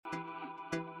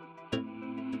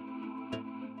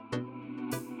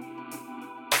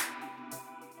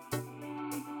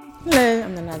Hello,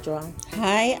 I'm Nana Joa.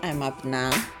 Hi, I'm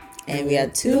Apna, and we are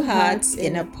two hearts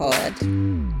in a pod.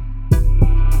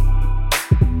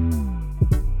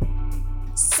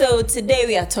 So today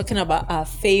we are talking about our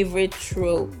favorite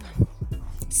trope,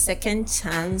 second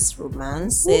chance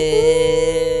romances.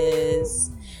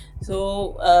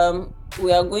 So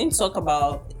we are going to talk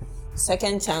about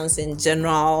second chance in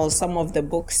general, some of the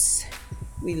books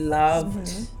we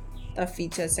loved that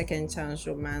feature second chance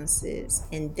romances,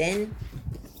 and then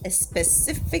a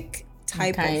specific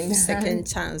type of second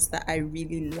chance that I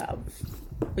really love,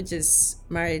 which is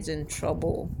Marriage in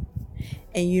Trouble.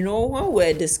 And you know, when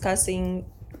we're discussing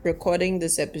recording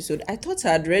this episode, I thought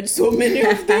I had read so many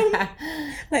of them.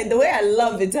 Like the way I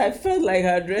love it, I felt like I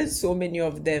had read so many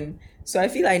of them. So I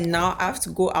feel like now I have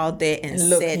to go out there and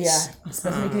search.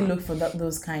 Specifically look for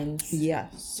those kinds. Yeah.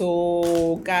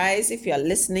 So guys, if you are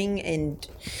listening and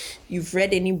you've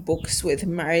read any books with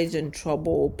Marriage in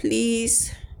Trouble,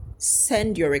 please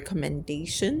send your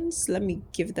recommendations. Let me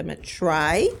give them a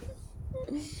try.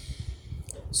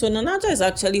 So Nanaja is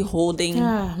actually holding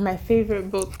my favorite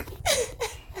book.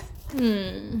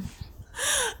 I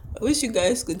wish you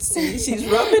guys could see. She's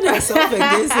rubbing herself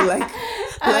against it like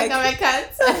my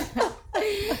cat.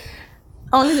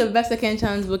 Only the best second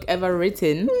chance book ever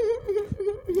written.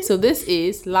 So this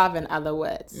is Love and Other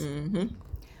Words.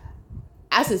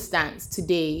 As it stands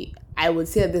today, I would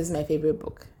say this is my favorite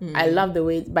book. I love the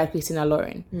way it's by Christina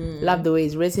Lauren. Love the way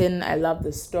it's written. I love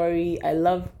the story. I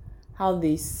love how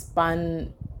they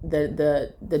span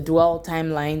the dual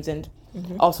timelines and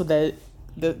also the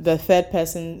third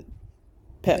person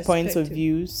points of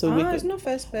view. So it's not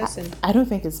first person. I don't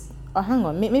think it's. Oh, hang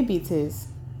on. Maybe it is.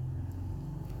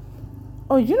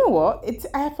 Oh, you know what?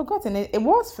 I have forgotten. It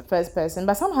was first person,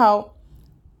 but somehow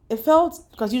it felt,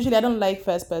 because usually I don't like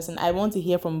first person. I want to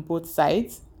hear from both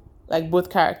sides, like both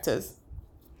characters.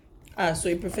 So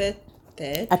you prefer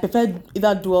third? I prefer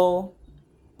either dual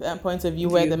points of view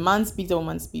where the man speaks, the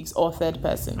woman speaks, or third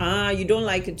person. You don't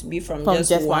like it to be from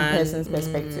just one person's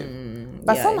perspective.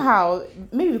 But somehow,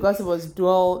 maybe because it was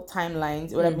dual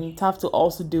timelines, it would have been tough to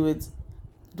also do it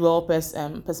dual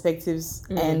perspectives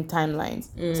and timelines.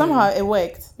 Somehow it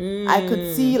worked. I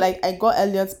could see, like, I got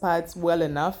Elliot's parts well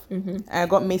enough, and I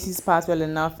got Macy's parts well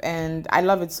enough, and I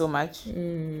love it so much.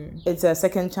 It's a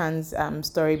second chance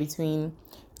story between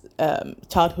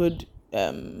childhood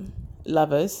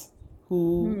lovers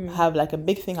who have like a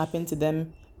big thing happen to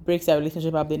them, breaks their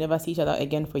relationship up, they never see each other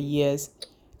again for years.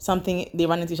 They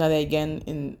run into each other again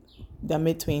in their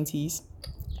mid-20s,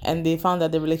 and they found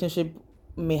that the relationship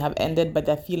may have ended, but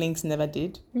their feelings never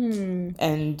did.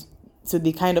 And so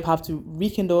they kind of have to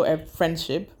rekindle a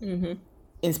friendship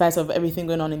in spite of everything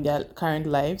going on in their current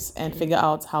lives and figure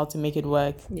out how to make it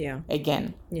work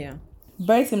again. Yeah.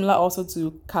 Very similar also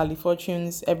to Carly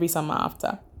Fortune's Every Summer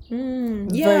After.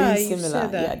 Very similar.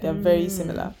 Yeah, they're very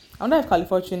similar. I wonder if Carly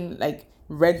Fortune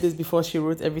read this before she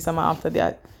wrote Every Summer After. They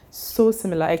are so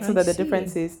similar, except that the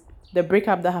difference is the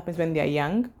breakup that happens when they are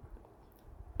young.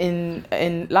 In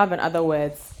Love and Other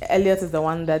Words, Elliot is the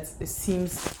one that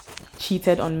seems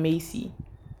cheated on Macy.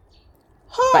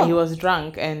 But he was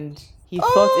drunk and he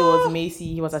thought it was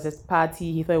Macy. He was at his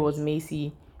party. He thought it was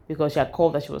Macy because she had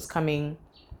called that she was coming.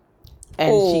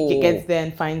 And she gets there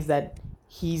and finds that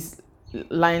he's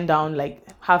lying down like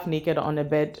half naked on a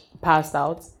bed, passed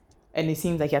out. And it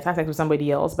seems like he had sex with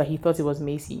somebody else, but he thought it was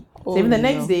Macy. So even the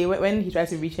next day, when he tried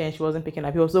to reach her and she wasn't picking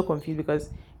up, he was so confused because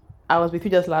I was with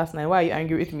you just last night. Why are you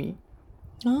angry with me?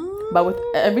 But with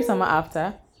Every Summer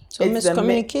After, so it's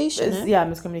miscommunication.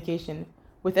 Miscommunication.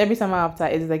 With Every Summer After,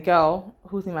 it's the girl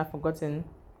whose name I've forgotten.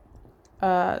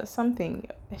 Something.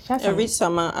 Every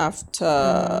Summer After.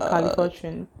 Carly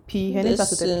Fortune. P. Her name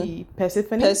starts with a P.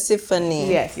 Persephone.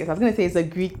 Yes. I was going to say it's a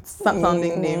Greek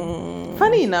sounding name.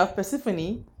 Funny enough,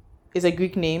 Persephone is a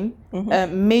Greek name.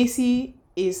 Macy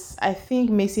is, I think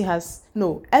Macy has,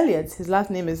 no, Elliot, his last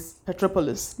name is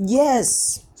Petropoulos.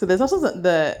 Yes. So there's also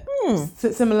the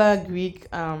similar Greek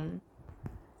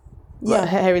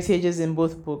heritages in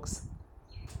both books.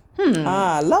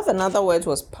 Love and Other Words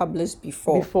was published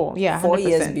before. 4 years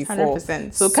before.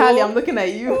 100%. So Carly, I'm looking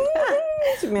at you.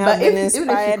 But even if she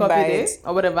copied it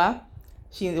or whatever,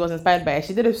 she was inspired by it.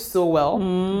 She did it so well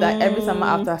that Every Summer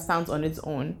After stands on its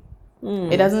own.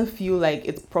 It doesn't feel like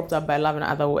it's propped up by Love and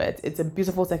Other Words. It's a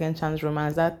beautiful second chance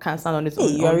romance that can stand on its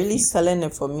own. You're really selling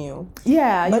it for me.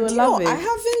 Yeah, but you will love it. I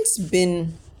haven't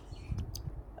been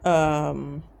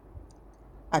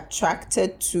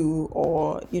attracted to,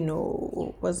 or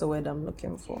what's the word I'm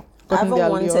looking for? I haven't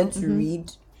wanted to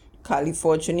read Carly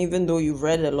Fortune, even though you've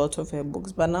read a lot of her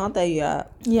books. But now that you are...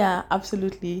 Yeah,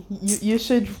 absolutely. You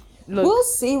should look,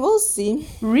 We'll see.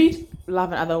 read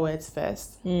Love and Other Words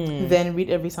first, then read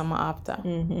Every Summer After.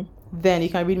 Then you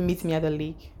can read Meet Me at the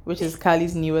Lake, which is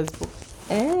Kali's newest book.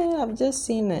 I've just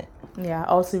seen it. Yeah,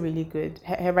 also really good.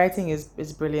 Her writing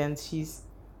is brilliant. She's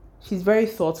very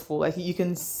thoughtful. Like you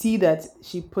can see that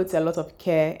she puts a lot of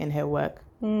care in her work,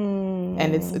 and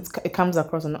it comes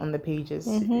across on the pages.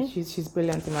 She's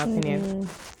brilliant in my opinion.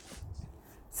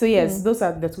 So yes, those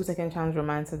are the 2 second chance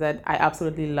romances that I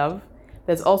absolutely love.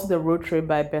 There's also The Road Trip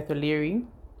by Beth O'Leary.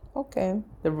 Okay.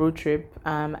 The Road Trip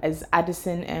is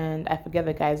Addison and I forget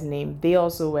the guy's name. They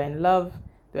also were in love.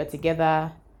 They were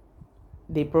together.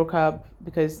 They broke up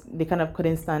because they kind of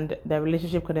their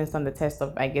relationship couldn't stand the test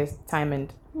of, I guess, time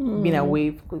and being away,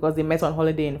 because they met on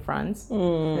holiday in France. They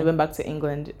went back to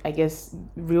England. I guess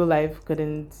real life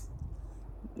couldn't,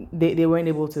 they weren't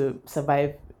able to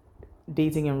survive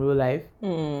dating in real life.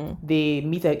 They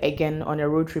meet again on a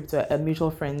road trip to a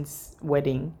mutual friend's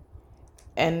wedding,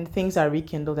 and things are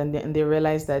rekindled, and they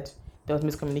realize that there was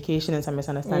miscommunication and some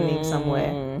misunderstanding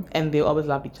somewhere, and they always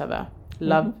loved each other.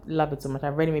 Love it so much.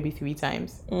 I've read it maybe 3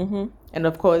 times. And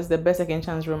of course, the best second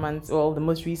chance romance, well, the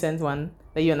most recent one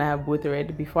that you and I have both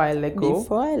read, Before I Let Go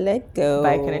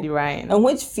by Kennedy Ryan, and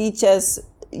which features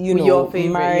your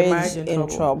favorite, Marriage in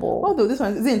Trouble. Although this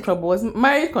one isn't in trouble, was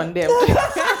Married Condemned.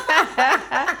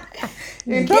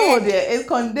 In trouble there, it's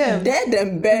condemned, dead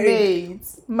and buried.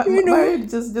 Married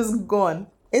just gone.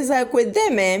 It's like with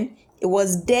them, man. It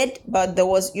was dead, but there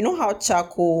was, how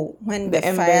charcoal, when the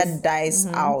fire dies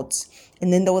out,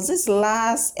 and then there was this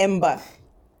last ember,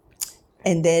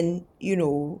 and then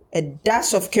a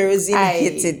dash of kerosene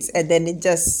hit it, and then it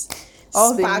just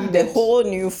sparked the whole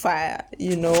new fire.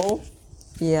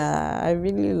 Yeah, I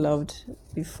really loved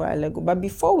Before I Let Go. But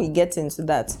before we get into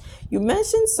that, you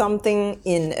mentioned something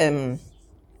in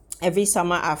Every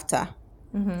Summer After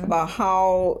about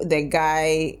how the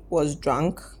guy was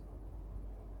drunk.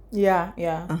 Yeah.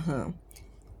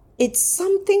 It's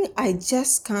something I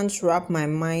just can't wrap my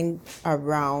mind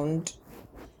around.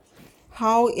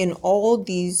 How in all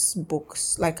these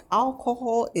books, like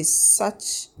alcohol is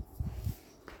such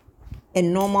a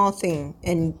normal thing,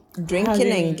 and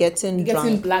drinking and getting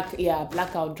drunk.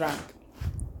 Blackout drunk.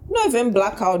 Not even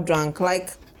blackout drunk,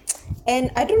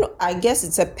 and I don't know, I guess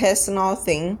it's a personal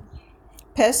thing.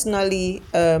 Personally,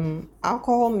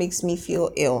 alcohol makes me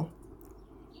feel ill.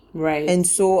 Right. And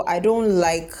so I don't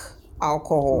like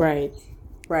alcohol. Right.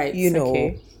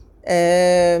 Okay.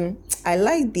 I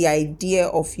like the idea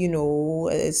of, a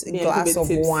glass of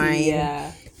tipsy, wine.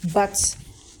 Yeah. But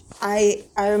I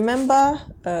remember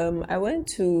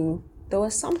there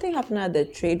was something happening at the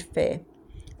trade fair,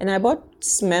 and I bought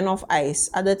Smirnoff Ice.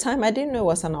 At the time, I didn't know it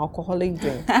was an alcoholic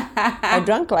drink. I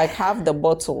drank like half the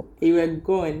bottle. You were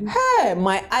going. Hey,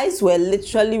 my eyes were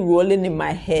literally rolling in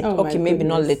my head. Oh, okay, maybe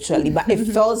not literally, but it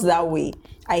felt that way.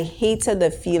 I hated the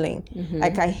feeling.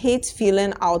 Like I hate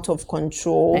feeling out of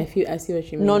control. I see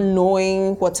what you mean. Not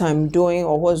knowing what I'm doing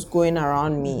or what's going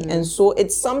around me. And so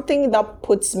it's something that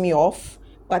puts me off,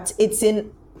 but it's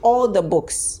in all the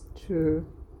books. True.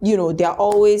 They're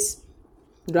always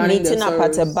meeting up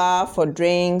at a bar for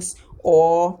drinks,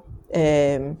 or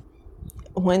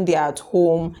when they're at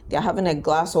home, they're having a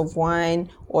glass of wine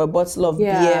or a bottle of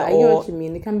beer. I get what you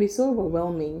mean. It can be so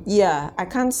overwhelming. Yeah, I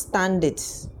can't stand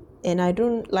it. And I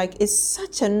don't it's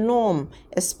such a norm,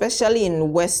 especially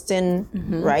in Western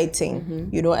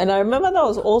writing, And I remember that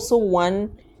was also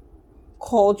one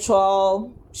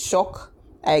cultural shock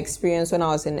I experienced when I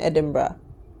was in Edinburgh.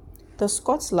 The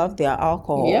Scots love their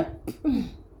alcohol. Yep.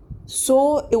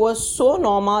 So it was so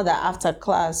normal that after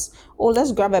class,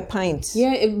 let's grab a pint.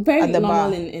 Yeah, very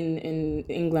normal in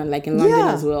England, like in London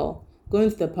as well. Going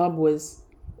to the pub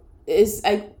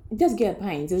just get a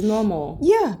pint. It's normal.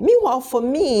 Yeah. Meanwhile, for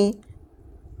me,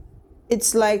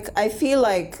 it's like I feel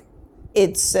like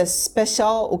it's a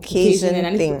special occasion and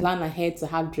I need thing. to plan ahead to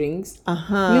have drinks.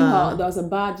 Meanwhile, there was a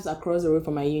bar just across the road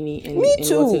from my uni in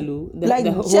Waterloo.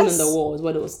 The hole in the wall is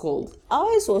what it was called.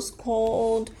 Ours was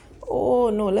called. Oh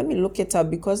no, let me look it up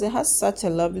because it has such a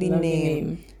lovely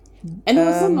name. And it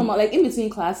was so normal. Like in between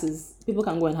classes, people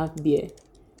can go and have beer.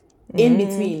 In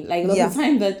between, like there was a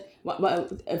time that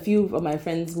a few of my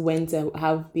friends went to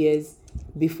have beers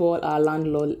before our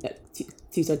landlord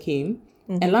tutor came.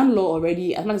 And landlord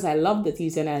already, as much as I love the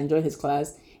teacher and I enjoy his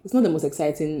class, it's not the most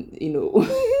exciting,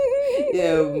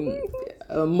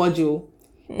 module.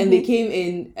 And they came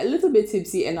in a little bit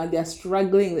tipsy, and now they're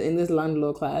struggling in this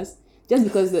landlord class just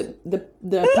because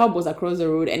the pub was across the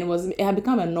road, and it had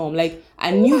become a norm. Like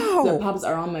I knew the pubs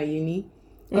around my uni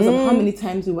because of how many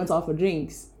times we went out for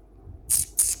drinks.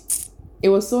 It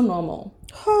was so normal.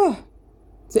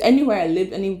 So anywhere I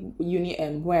lived, any uni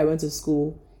where I went to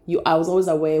school, I was always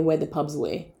aware where the pubs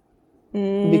were.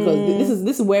 Because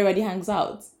this is where everybody hangs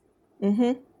out.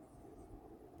 Mm-hmm.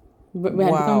 We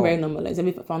had become very normalized. Have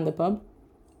you found the pub?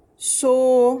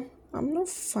 So I'm not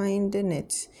finding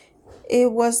it.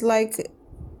 It was like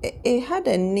it had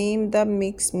a name that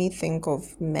makes me think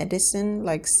of medicine,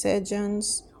 like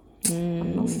surgeons.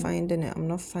 I'm not finding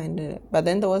it. But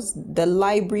then there was the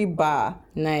library bar,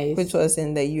 nice, which was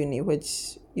in the uni,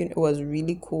 which was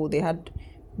really cool. They had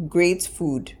great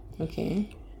food. Okay,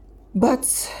 but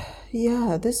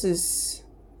yeah, this is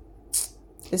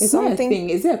it's something. Not a thing.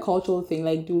 Is it a cultural thing?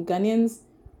 Like, do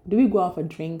we go out for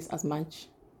drinks as much?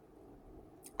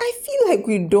 I feel like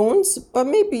we don't, but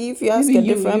maybe if you ask a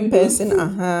different person,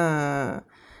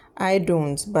 I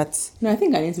don't. But no, I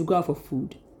think Ghanaians will go out for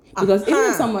food. Because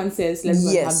even if someone says, let's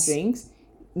go have drinks,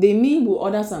 they mean we'll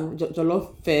order some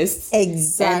jollof first.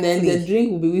 Exactly. And then the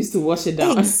drink will be used to wash it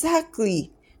down.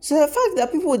 Exactly. So the fact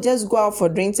that people just go out for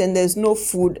drinks and there's no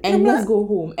food. And let's go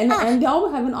home. And they're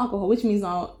always having alcohol, which means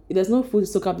now there's no food to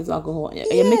soak up this alcohol.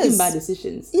 You're making bad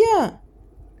decisions. Yeah.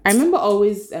 I remember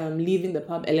always leaving the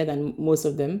pub earlier than most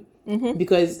of them.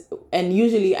 Mm-hmm. And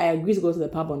usually I agree to go to the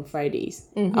pub on Fridays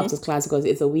after class because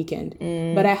it's a weekend.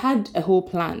 But I had a whole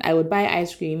plan. I would buy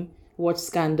ice cream, watch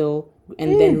Scandal,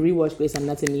 and then rewatch Grey's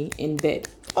Anatomy in bed.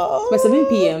 By 7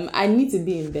 p.m., I need to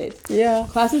be in bed. Yeah.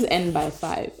 Classes end by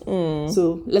 5.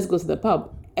 So let's go to the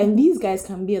pub. And these guys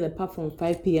can be at the pub from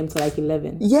 5 p.m. to like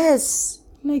 11. Yes.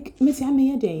 Like, Missy, how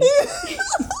many day?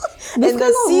 And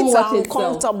the seats are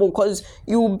uncomfortable because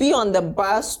you'll be on the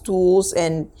bar stools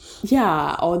and...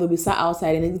 Yeah, or they'll be sat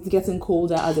outside and it's getting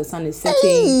colder as the sun is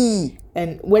setting.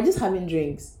 And we're just having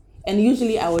drinks. And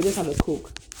usually I will just have a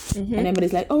Coke. And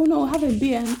everybody's like, oh no, have a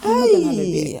beer. I'm not going to have a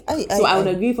beer. I would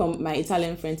agree for my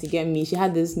Italian friend to get me. She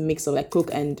had this mix of like Coke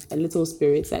and a little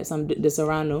spirits, like some De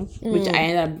Serrano, which I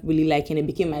ended up really liking. It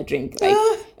became my drink. Like,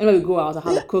 whenever we go out,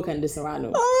 I have Coke and De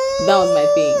Serrano. That was my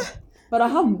thing. But I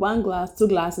have 1 glass, 2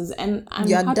 glasses, and I'm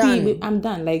happy. I'm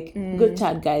done. Like, good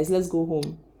chat, guys. Let's go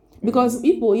home. Because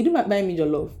people, you didn't buy me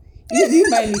jollof. You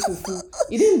didn't buy me fufu.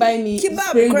 You didn't buy me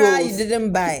spring rolls. You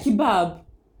didn't buy kebab.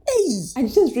 Hey, I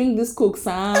just drink this Coke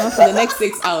for the next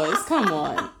 6 hours. Come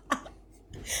on.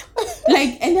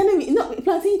 Like, and then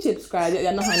plantain chips,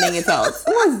 they're not handing it out.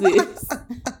 What's this?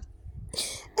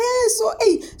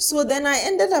 So then I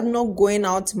ended up not going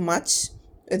out much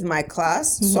with my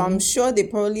class, so I'm sure they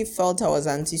probably felt I was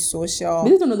antisocial.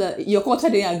 They don't know that your culture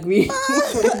didn't agree.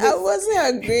 I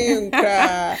wasn't agreeing.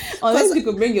 Unless you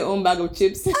could bring your own bag of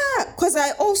chips. Because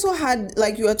I also had,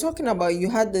 like you were talking about, you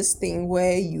had this thing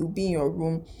where you be in your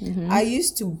room. I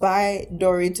used to buy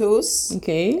Doritos.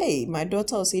 Okay. Hey, my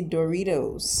daughter will say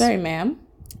Doritos. Sorry, ma'am.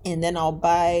 And then I'll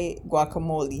buy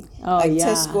guacamole.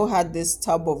 Tesco had this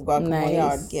tub of guacamole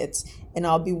I would get. And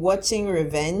I'll be watching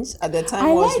Revenge. At the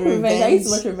time, was Revenge. I used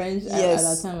to watch Revenge at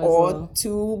that time as well.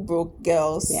 Two Broke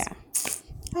Girls. Yeah.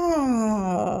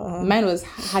 Mine was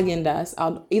Häagen-Dazs.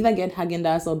 I'll either get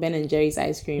Häagen-Dazs or Ben and Jerry's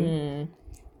ice cream.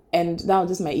 And that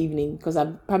was just my evening because I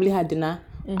probably had dinner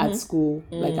at school,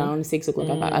 like around 6 o'clock.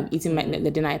 I've eaten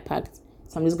the dinner I packed.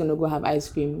 So I'm just going to go have ice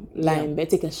cream, lie in bed,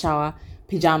 take a shower,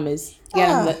 pajamas,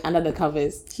 get under the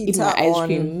covers, eat my ice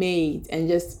cream, made, and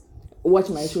just watch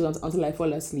my shows until I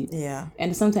fall asleep. Yeah.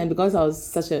 And sometimes because I was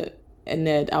such a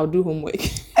nerd, I'll do homework.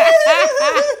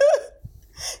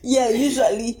 Yeah,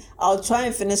 usually I'll try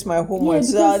and finish my homework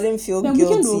so I didn't feel guilty. The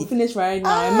weekend will finish right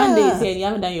now. And Monday is here and you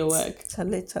haven't done your work.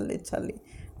 Chale.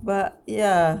 But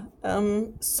yeah,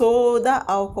 so that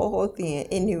alcohol thing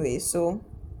anyway, so...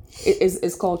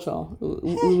 It's cultural.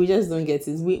 We just don't get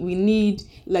it. We need,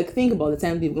 like, think about the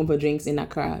time we've gone for drinks in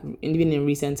Accra, even in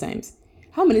recent times.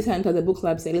 How many times has the book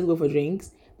club said, let's go for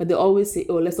drinks? But they always say,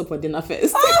 oh, let's go for dinner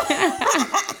first.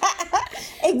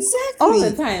 Exactly. All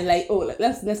the time, like, oh,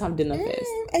 let's have dinner first.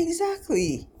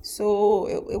 Exactly. So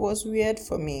it was weird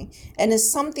for me. And it's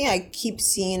something I keep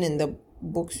seeing in the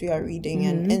books we are reading.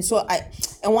 And so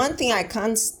one thing I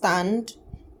can't stand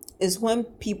is when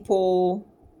people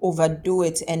overdo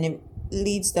it and it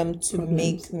leads them to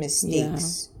make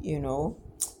mistakes, you know.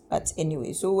 But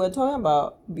anyway, so we're talking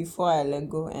about Before I Let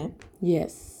Go,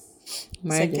 Yes.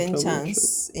 Second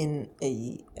chance in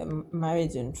a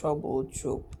marriage in trouble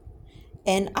trope.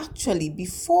 And actually,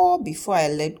 before I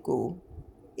Let Go,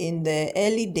 in the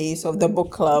early days of the book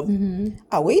club,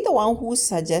 are we the one who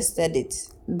suggested it?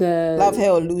 The Love Her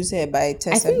or Lose Her by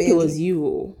Tessa Bailey. I think it was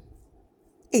you.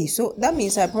 Hey, so that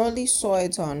means I probably saw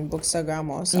it on Bookstagram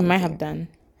or something. You might have done.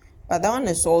 But that one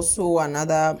is also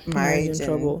another marriage in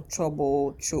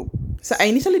trouble trope. So I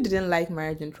initially didn't like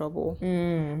Marriage in Trouble.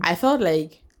 I felt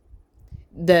like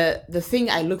the thing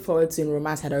I look forward to in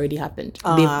romance had already happened.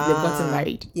 They've gotten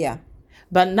married. Yeah.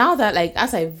 But now that, like,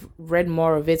 as I've read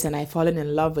more of it and I've fallen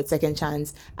in love with Second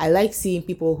Chance, I like seeing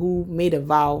people who made a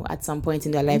vow at some point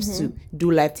in their lives to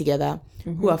do life together,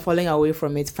 who are falling away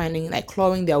from it, finding, like,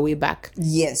 clawing their way back.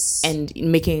 Yes. And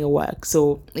making it work.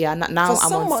 So, yeah, now For I'm on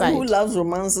someone side. who loves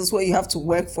romances where you have to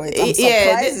work for it, I'm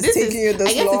surprised it's taking you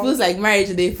this I guess long. it feels like marriage.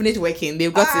 They finished working.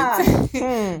 They've got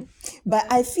it. But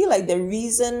I feel like the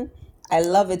reason I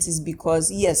love it is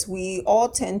because, yes, we all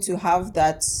tend to have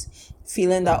that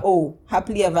feeling that, oh,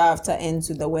 happily ever after ends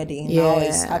with the wedding. Now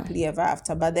it's happily ever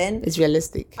after. But then It's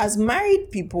realistic. as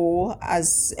married people,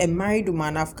 as a married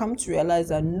woman, I've come to realize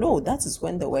that no, that is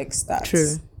when the work starts.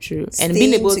 True. And Staying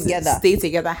being able together. to stay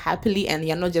together happily and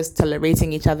you're not just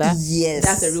tolerating each other. Yes.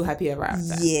 That's a real happy ever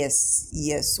after. Yes.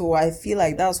 So I feel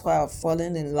like that's why I've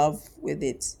fallen in love with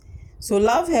it. So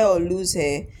Love Her or Lose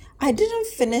Her, I didn't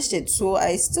finish it, so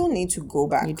I still need to go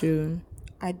back. You do.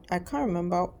 I can't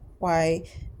remember why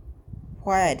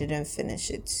I didn't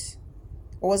finish it.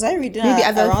 Or was I reading Maybe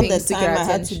other around the things took time your I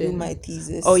had to do attention. my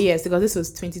thesis? Oh, yes, because this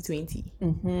was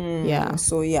 2020. Yeah.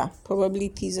 So yeah, probably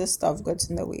thesis stuff got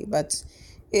in the way. But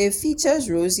it features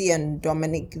Rosie and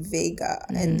Dominic Vega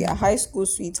and their high school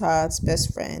sweethearts,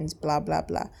 best friends, blah, blah,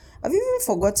 blah. I've even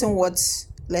forgotten what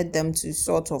led them to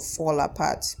sort of fall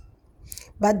apart.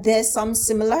 But there's some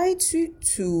similarity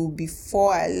to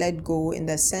Before I Let Go in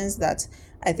the sense that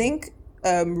I think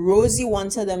Rosie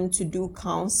wanted them to do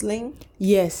counseling.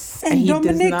 Yes. And he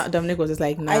Dominic- does not. Dominic was just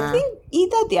like, nah. I think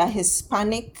either they are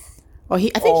Hispanic. I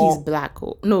think he's black.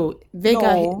 No, Vega.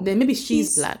 No, Then maybe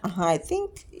she's black. I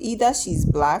think either she's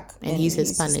black And he's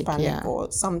Hispanic, yeah.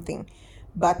 or something.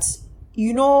 But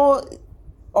you know,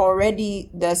 already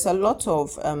there's a lot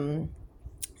of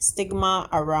stigma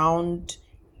around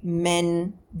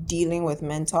men dealing with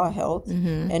mental health,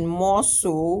 and more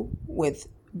so with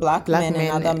black men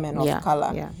and other men of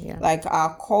color. Yeah. Like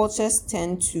our cultures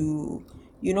tend to,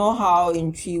 you know how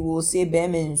in Tree will say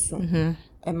 "Bemensu,"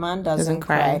 a man doesn't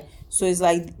cry. So it's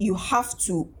like you have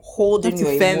to hold in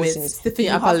your emotions. Stiffen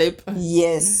your upper lip.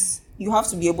 Yes. You have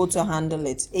to be able to handle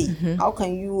it. Hey, how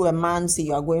can you, a man, say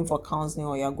you are going for counseling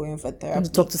or you are going for therapy?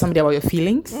 To talk to somebody about your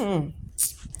feelings.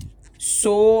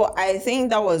 So I think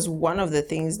that was one of the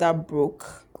things that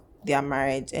broke their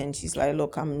marriage. And she's like,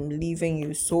 look, I'm leaving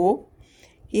you. So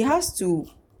he has to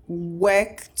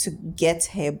work to get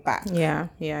her back. Yeah.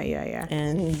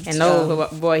 And oh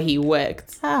boy, he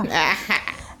worked.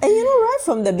 And you know, right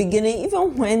from the beginning,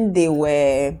 even when they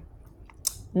were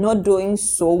not doing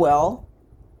so well,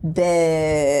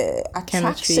 the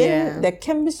attraction, the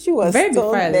chemistry was very still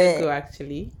before I there. let go,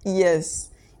 actually. Yes,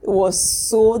 it was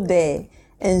so there.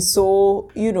 And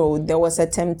so, you know, there was a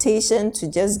temptation to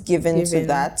just give in to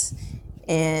that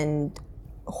and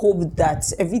hope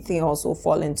that everything else will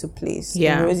fall into place.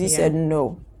 Yeah. And Rosie said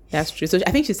no. That's true. So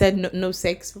I think she said no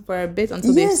sex for a bit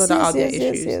until they sorted out their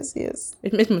issues. Yes.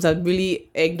 It must have really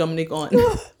egged Dominic on.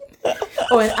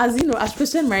 Oh, and as you know, as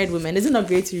Christian married women, is it not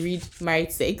great to read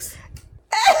married sex?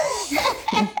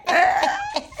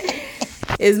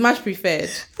 It's much preferred.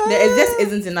 There just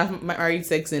isn't enough married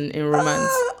sex in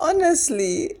romance.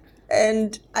 Honestly.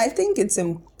 And I think it's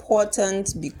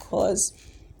important because,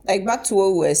 like, back to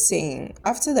what we were saying,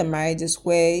 after the marriage is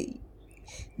where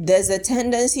there's a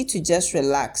tendency to just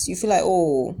relax. You feel like,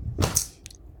 oh,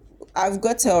 I've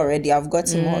got her already. I've got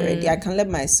him already. I can let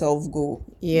myself go.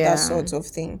 Yeah. That sort of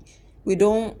thing. We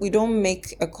don't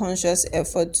make a conscious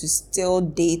effort to still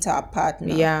date our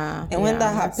partner. Yeah. And when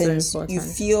that that's so happens, you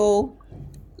important. feel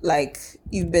like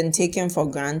you've been taken for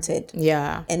granted.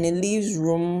 Yeah. And it leaves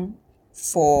room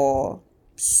for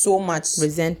so much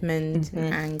Resentment,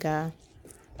 anger.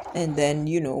 And then,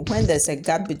 you know, when there's a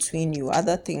gap between you,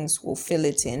 other things will fill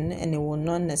it in and it will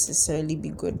not necessarily be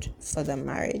good for the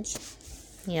marriage.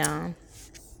 Yeah.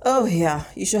 Oh, yeah.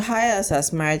 You should hire us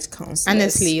as marriage counselors.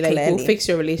 Honestly, like, clearly. we'll fix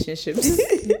your relationships.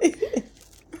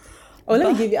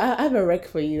 Let me give you, I have a rec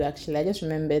for you, actually. I just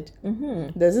remembered.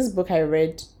 There's this book I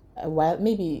read a while,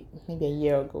 maybe a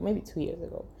year ago, maybe 2 years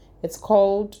ago. It's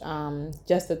called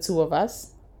Just the Two of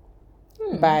Us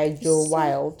by Joe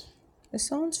Wilde. It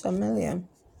sounds familiar.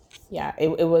 Yeah,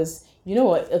 it was, you know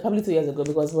what, probably 2 years ago,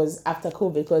 because it was after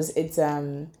COVID, because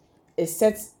it's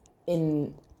set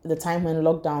in the time when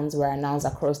lockdowns were announced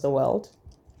across the world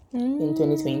in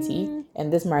 2020,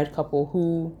 and this married couple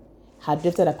who had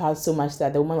drifted apart so much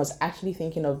that the woman was actually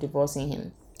thinking of divorcing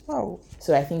him. Oh.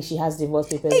 So I think she has divorce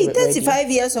papers Hey, ready.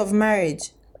 35 years of marriage.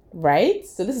 Right?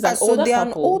 So this is an So older they're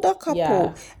couple. an older couple.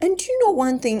 Yeah. And do you know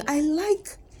one thing?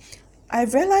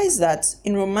 I've realized that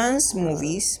in romance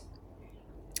movies,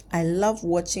 I love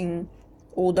watching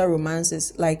older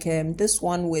romances, like this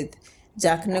one with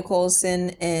Jack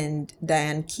Nicholson and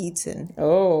Diane Keaton.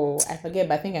 Oh, I forget,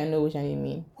 but I think I know which one you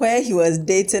mean. Where he was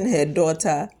dating her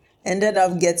daughter, ended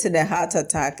up getting a heart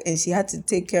attack, and she had to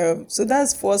take care of. So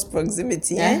that's forced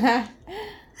proximity, eh?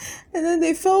 And then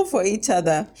they fell for each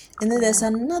other. And then there's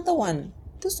another one.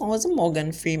 This one wasn't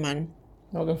Morgan Freeman.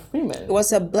 Morgan Freeman. It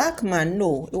was a black man.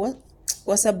 No, it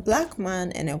was a black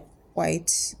man and a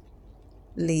white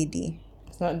lady.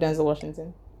 It's not Denzel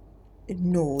Washington.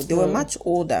 No, they were much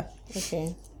older.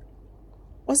 Okay.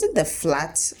 Was it The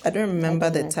Flat? I don't remember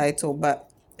the title, but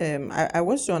I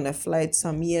watched it on a flight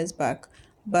some years back.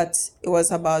 But it was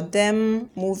about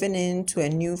them moving into a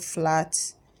new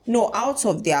flat. No, out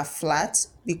of their flat,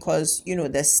 because, you know,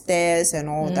 the stairs and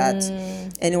all that.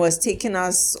 And it was taking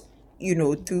us, you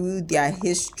know, through their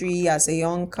history as a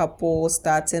young couple,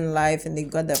 starting life, and they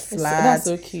got the flat. That's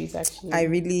so cute, actually.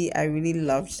 I really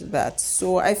loved that.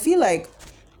 So I feel like,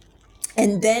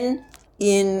 and then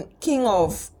in King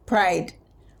of Pride,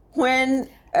 when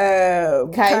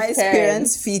Kai's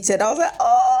parents featured, I was like,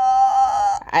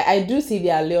 oh. I do see the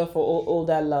allure for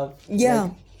older love. Yeah,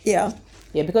 like, yeah.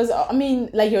 Yeah, because, I mean,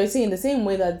 like you were saying, the same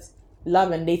way that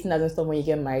love and dating doesn't stop when you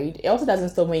get married, it also doesn't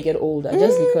stop when you get older,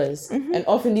 just because. And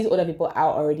often these older people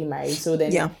are already married, so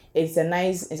then it's a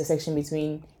nice intersection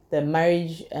between the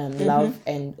marriage love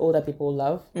and older people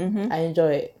love. I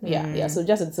enjoy it. Yeah. So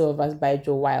Just the Two of Us by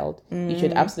Joe Wild. You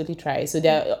should absolutely try it. So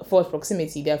they're forced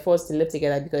proximity. They're forced to live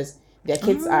together because their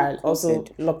kids are also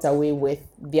locked away with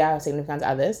their significant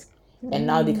others. And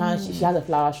now they can't. She has a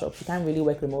flower shop. She can't really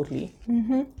work remotely,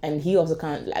 and he also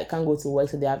can't go to work.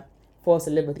 So they are forced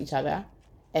to live with each other.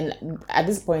 And at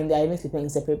this point, they are even sleeping in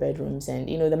separate bedrooms. And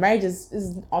you know, the marriage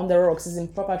is on the rocks. Is in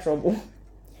proper trouble.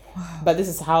 Wow. But this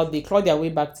is how they claw their way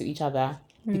back to each other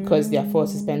because they are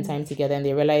forced to spend time together. And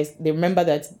they remember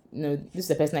that, you know, this is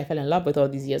the person I fell in love with all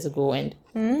these years ago, and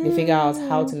they figure out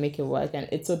how to make it work. And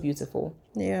it's so beautiful.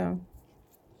 Yeah.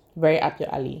 Very up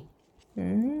your alley.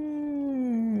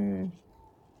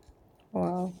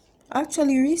 Wow.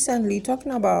 Actually, recently,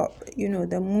 talking about, you know,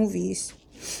 the movies,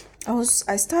 I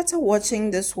started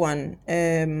watching this one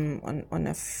on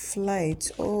a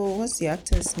flight. Oh, what's the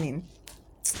actor's name?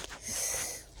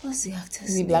 Is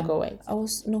he black or white?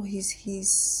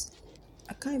 He's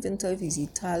I can't even tell if he's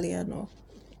Italian or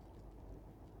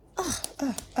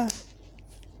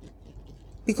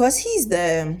because he's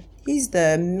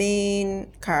the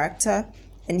main character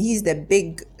and he's the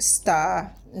big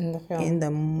star in the film. In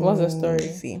the movie. What's the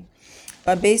story?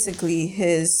 But basically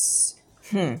his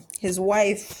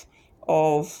wife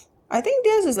of, I think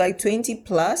theirs is like 20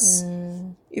 plus,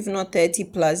 if not 30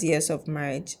 plus years of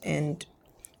marriage, and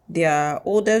their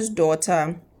oldest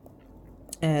daughter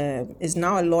is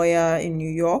now a lawyer in New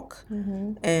York,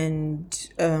 and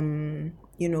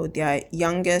you know, their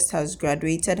youngest has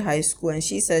graduated high school, and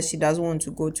she says she doesn't want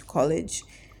to go to college.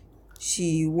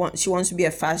 She wants to be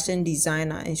a fashion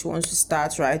designer, and she wants to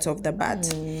start right off the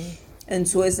bat. And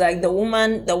so it's like the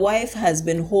wife has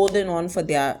been holding on for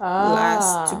their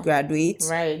last to graduate.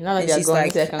 Right. Now that and she's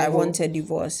like, I want a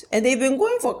divorce. And they've been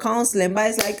going for counseling, but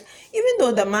it's like, even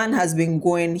though the man has been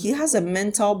going, he has a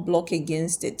mental block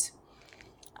against it.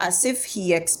 As if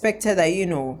he expected that, you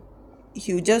know,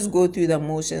 he would just go through the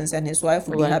motions and his wife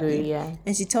would be happy.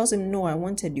 And she tells him, no, I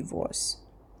want a divorce.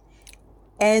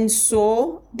 And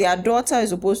so their daughter is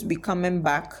supposed to be coming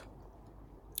back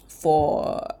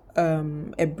for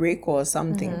a break or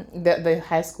something. The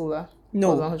high schooler.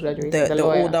 No, the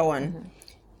older one.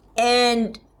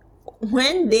 And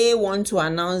when they want to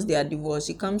announce their divorce,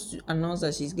 she comes to announce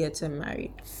that she's getting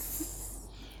married.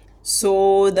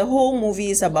 So the whole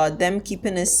movie is about them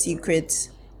keeping a secret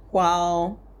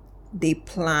while they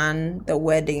plan the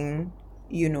wedding,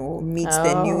 you know, meet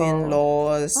the new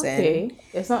in-laws. Okay. And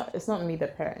it's not Meet the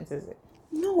Parents, is it?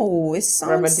 No, it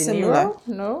sounds similar.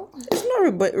 No, it's not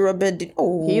Robert De Niro.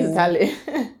 Oh, he's Italian.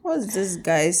 What's this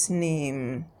guy's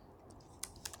name?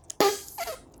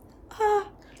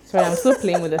 Sorry, I'm still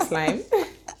playing with the slime.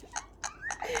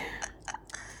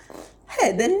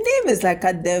 Hey, the name is like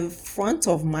at the front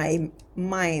of my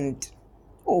mind.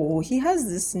 Oh, he has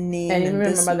this name. And you don't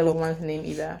remember the woman's name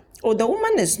either. Oh, the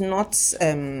woman is not. She's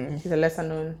a lesser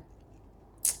known.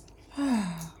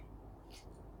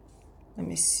 Let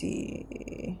me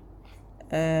see.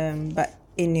 But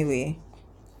anyway.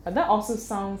 But that also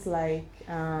sounds like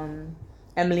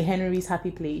Emily Henry's Happy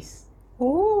Place.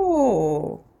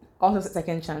 Oh. Also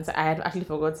Second Chance. I had actually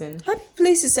forgotten. Happy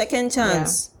Place is Second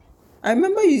Chance. Yeah. I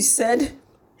remember you said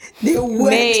they worked.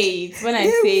 Wait, when I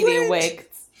say they worked.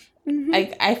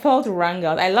 I felt wrung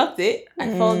out. I loved it. I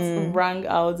felt wrung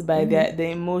out by the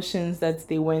emotions that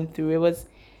they went through.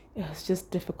 it was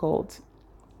just difficult.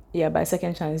 Yeah, by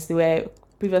second chance, they were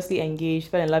previously engaged,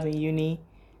 fell in love in uni.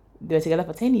 They were together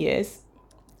for 10 years,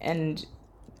 and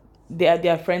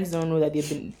their friends don't know that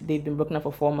they've been broken up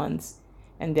for 4 months,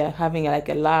 and they're having like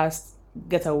a last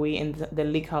getaway in the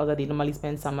lake house that they normally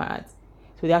spend summer at.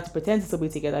 So they have to pretend to still be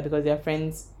together because their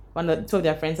friends, two of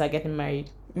their friends are getting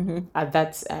married at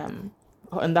that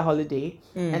on that holiday,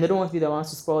 and they don't want to be the ones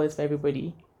to spoil it for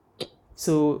everybody.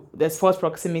 So there's false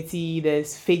proximity,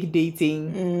 there's fake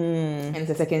dating, and it's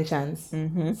a second chance.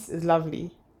 It's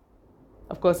lovely.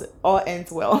 Of course, all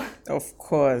ends well. Of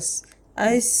course.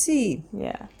 I see.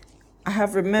 Yeah. I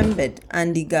have remembered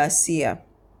Andy Garcia.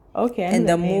 Okay. And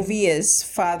the movie is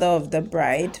Father of the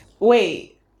Bride.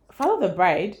 Wait, Father of the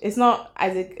Bride? It's not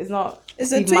Isaac. It's not.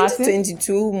 It's a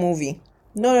 2022 movie.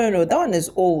 No. That one is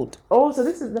old. Oh, so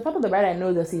this is the Father of the Bride. I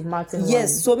know the Steve Martin.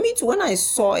 Yes. So me too. When I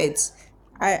saw it,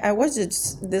 I watched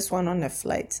this one on a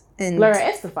flight. And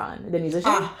Gloria Estefan, the musician.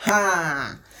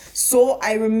 Aha. So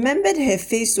I remembered her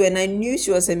face too, and I knew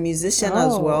she was a musician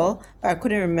as well, but I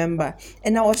couldn't remember.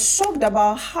 And I was shocked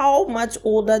about how much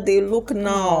older they look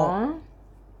now. Aww.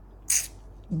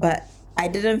 But I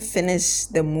didn't finish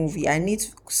the movie.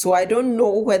 So I don't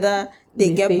know whether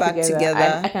they get back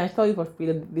together. I can tell you for free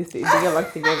that they get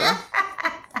back together.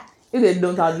 If they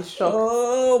don't, I'll be shocked.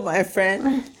 Oh, my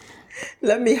friend.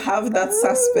 Let me have that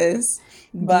suspense.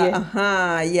 But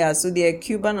so they're a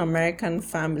Cuban American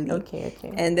family. Okay.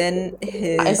 And then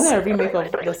it's not a remake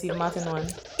of the Steve Martin one.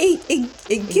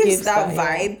 It gives that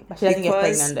vibe. But she doesn't get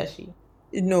pregnant, does she?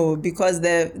 No, because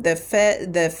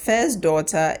the first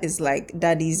daughter is like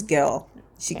daddy's girl.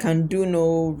 She can do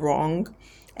no wrong.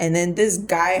 And then this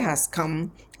guy has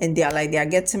come, and they are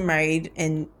getting married,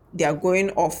 and they are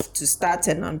going off to start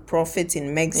a non-profit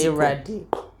in Mexico.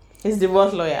 He's a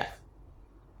divorce lawyer.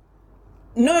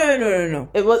 No.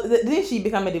 Didn't she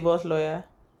become a divorce lawyer?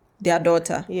 Their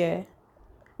daughter. Yeah.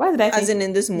 Why did I think? As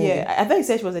in this movie. Yeah, I thought you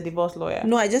said she was a divorce lawyer.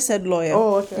 No, I just said lawyer.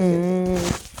 Oh, okay.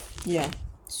 Yeah.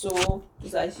 So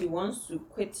it's like she wants to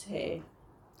quit her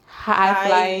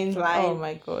high flying. Oh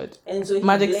my god. And so he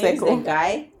blames the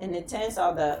guy, and it turns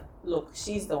out that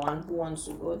she's the one who wants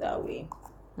to go that way.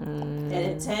 And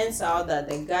it turns out that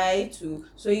the guy too.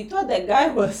 So he thought the guy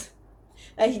was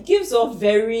like, he gives off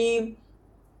very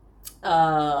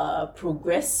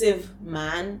progressive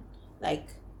man, like,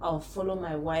 I'll follow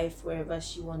my wife wherever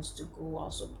she wants to go,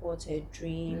 I'll support her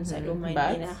dreams, I don't mind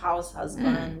being a house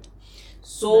husband.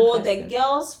 So the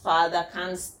girl's father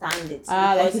can't stand it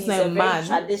because he's a very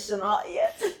traditional.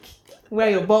 Yes. Where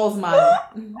are your balls,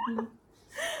 man?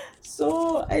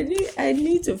 So I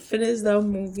need to finish that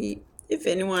movie. If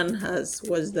anyone has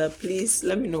watched that, please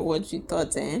let me know what you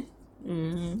thought.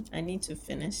 I need to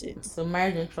finish it. So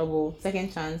Marriage in Trouble,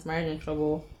 second chance, Marriage in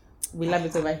Trouble. We love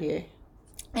it over here.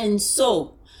 And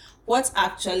so, what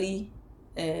actually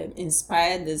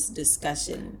inspired this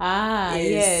discussion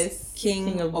is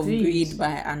King of Greed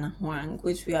by Anna Huang,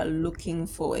 which we are looking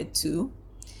forward to,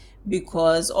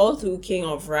 because all through King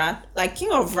of Wrath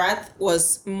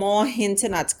was more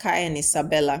hinting at Kai and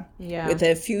Isabella, with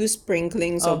a few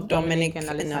sprinklings of Dominic and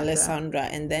Alessandra,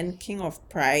 and then King of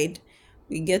Pride,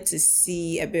 we get to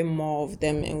see a bit more of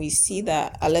them, and we see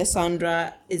that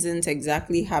Alessandra isn't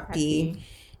exactly happy.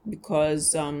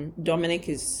 Because Dominic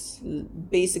is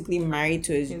basically married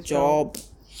to his job.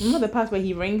 Remember the part where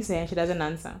he rings her and she doesn't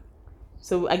answer?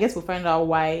 So I guess we'll find out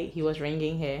why he was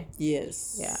ringing her.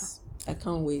 Yes. Yeah. I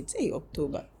can't wait. Hey,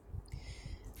 October.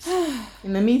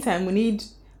 In the meantime, we need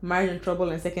Marriage in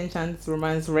Trouble and Second Chance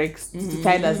Romance Rex to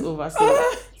tide us over.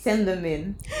 So send them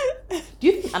in. Do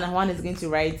you think Anna Huang is going to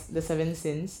write the 7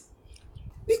 sins?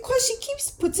 Because she keeps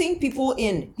putting people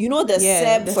in. You know, the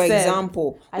Seb, for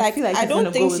example. I feel like I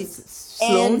don't think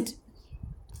Sloan.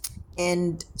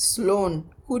 And Sloan.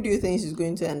 Who do you think she's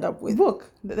going to end up with?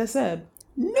 Book. The Seb.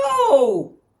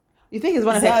 No. You think it's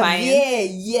one of her clients? Yeah,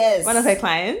 yes. One of her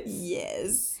clients?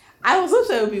 Yes. I was so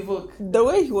sure it would be Book. The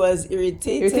way he was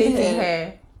irritating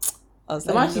her.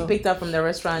 The one she picked up from the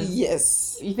restaurant.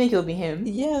 Yes. You think it'll be him?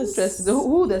 Yes. Interesting. So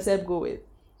who does Seb go with?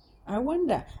 I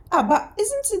wonder. But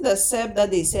isn't it the Seb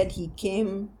that they said he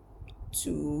came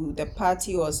to the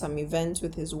party or some event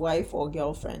with his wife or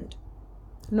girlfriend?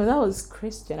 No, that was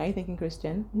Christian. Are you thinking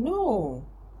Christian? No.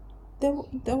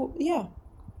 Yeah.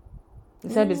 The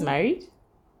Seb is married?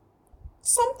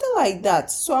 Something like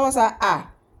that. So I was like,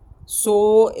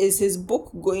 so is his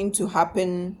book going to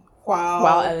happen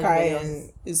while Kai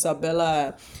and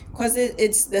Isabella? Because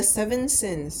it's the 7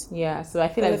 sins. Yeah, so I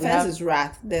feel like the first is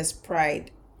wrath, there's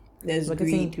pride, there's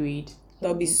greed. Greed.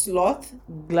 There'll be sloth,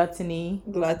 gluttony,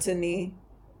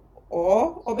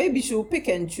 Or maybe she'll pick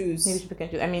and choose. Maybe she pick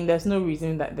and choose. I mean, there's no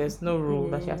reason that there's no rule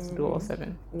that she has to do all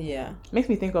 7. Yeah. Makes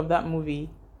me think of that movie.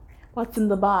 What's in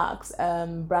the Box?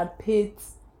 Brad Pitt,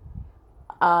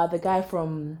 the guy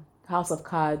from House of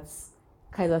Cards,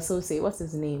 Kaiser Sose. What's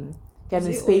his name?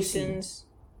 Kevin Spacey.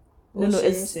 No,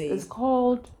 it's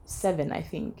called 7, I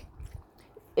think.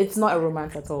 It's not a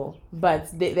romance at all, but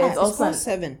there's also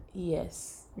 7.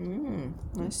 Yes.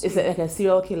 It's like a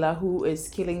serial killer who is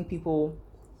killing people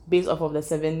based off of the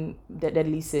 7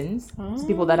 deadly sins. So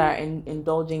people that are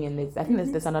indulging in it. I think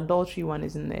there's an adultery one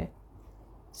is in there.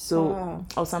 So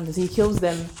or something. So he kills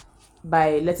them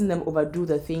by letting them overdo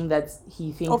the thing that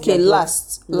he thinks. Okay,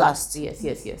 lust. Yes.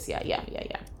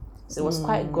 Yeah. So it was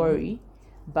quite gory,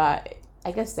 but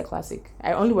I guess it's a classic.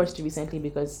 I only watched it recently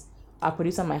because our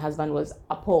producer, my husband, was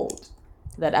appalled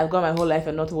that I've got my whole life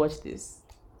and not watched this.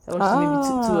 So I watched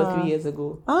it maybe 2 or 3 years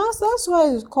ago. So that's why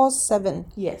it's called 7.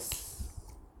 Yes.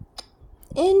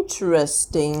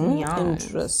 Interesting.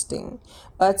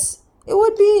 But it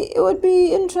would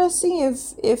be interesting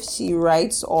if she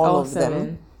writes all of 7.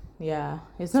 them. Yeah,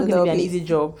 it's not going to be an easy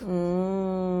job.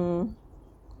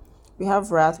 We have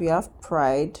wrath. We have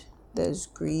pride. There's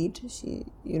greed.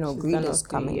 Greed is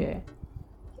coming. Yeah.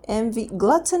 Envy.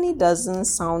 Gluttony doesn't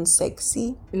sound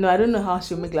sexy. No, I don't know how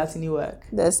she'll make gluttony work.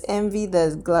 There's envy.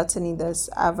 There's gluttony. There's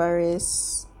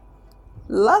avarice.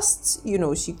 Lust.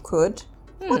 She could.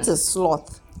 What is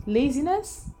sloth?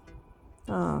 Laziness.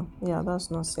 Yeah, that's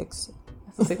not sexy.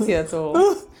 That's not sexy at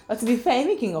all. But to be fair,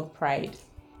 speaking of pride,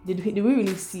 did we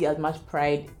really see as much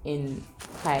pride in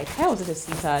Kai? Kai was such a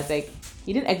sweetheart. Like,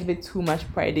 he didn't exhibit too much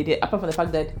pride, did it? Apart from the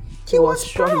fact that he was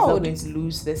sure he's not going to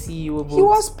lose the CEO vote. He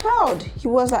was proud. He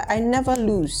was like, I never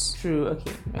lose. True,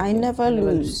 okay. I never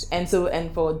lose. And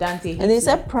for Dante... And they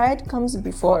said pride comes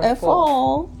before a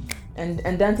fall. And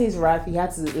Dante's wrath, he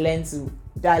had to learn to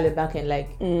dial it back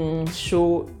and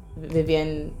show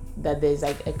Vivian that there's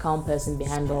like a calm person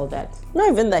behind all that. Not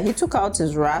even that, he took out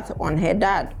his wrath on her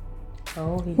dad.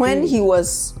 Oh, he when did.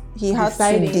 he had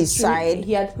to decide.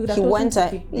 He went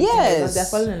yes. They're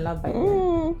falling in love by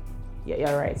then. Yeah,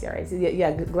 you're right. So,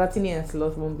 yeah, gluttony and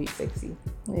sloth won't be sexy.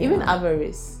 Yeah. Even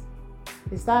avarice.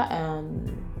 Is that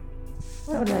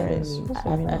what do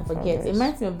I mean? I forget. It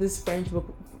reminds me of this French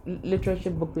book,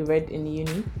 literature book we read in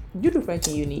uni. Did you do French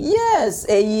in uni? Yes,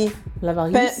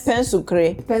 L'avarice. Pain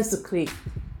sucré.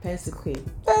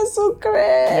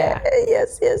 Yeah.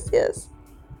 Yes.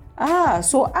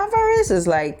 So avarice is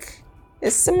like,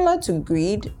 it's similar to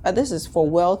greed, but this is for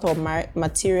wealth or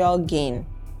material gain.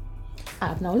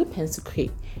 Now the pain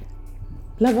sucré.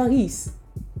 L'avarice.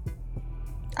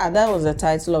 That was the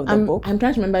title of the book. I'm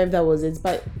trying to remember if that was it,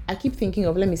 but I keep thinking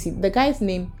of, let me see, the guy's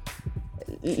name,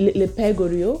 Le Père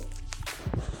Goriot.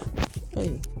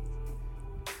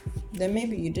 Then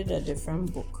maybe you did a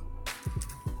different book.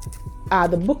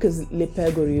 The book is Le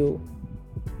Père Goriot.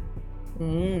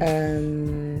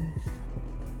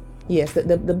 Yes,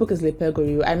 the book is Le Père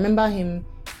Goriot. I remember him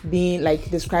being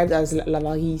like described as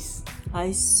l'avarice.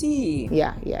 I see.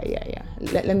 Yeah.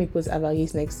 Let me put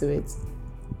avarice next to it.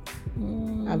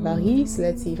 Avarice,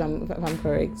 let's see if I'm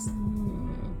correct.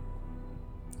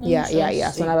 Yeah.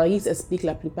 So avarice explique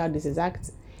la plupart de ses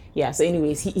actes. Yeah, so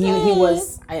anyways, he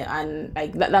was, and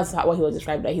like that's what he was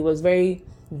described, that he was very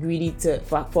greedy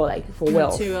for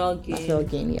wealth. Material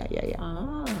gain. Yeah.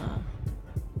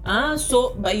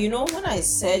 So, but when I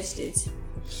searched it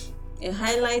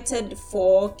highlighted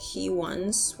 4 key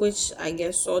ones, which I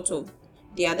guess sort of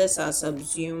the others are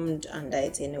subsumed under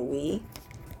it in a way.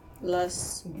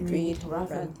 Lust, greed,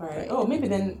 wrath, and pride. Oh, maybe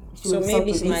then she might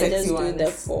just do the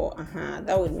 4.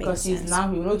 That would make sense. Because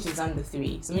we know she's done the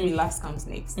 3. So maybe last comes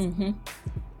next.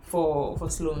 For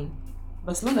Sloan.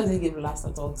 But Sloan doesn't give last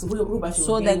at all. So who about you?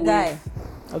 So the guy.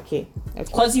 Okay.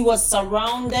 Because he was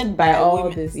surrounded by all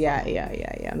women. This. Yeah.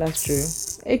 That's true.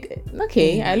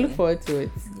 Okay, I look forward to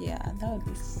it. Yeah, that would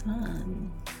be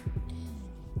fun.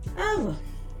 Oh.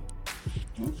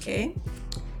 Okay.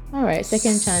 All right,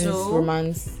 second chance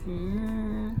romance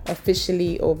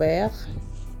officially over.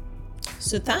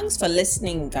 So thanks for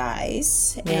listening,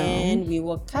 guys, and we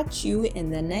will catch you in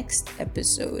the next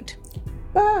episode.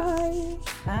 Bye.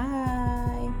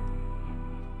 Bye.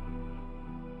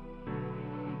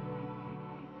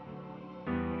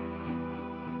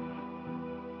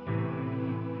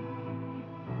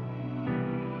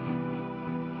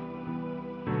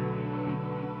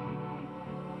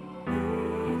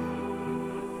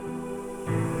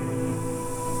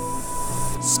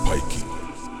 Spiky.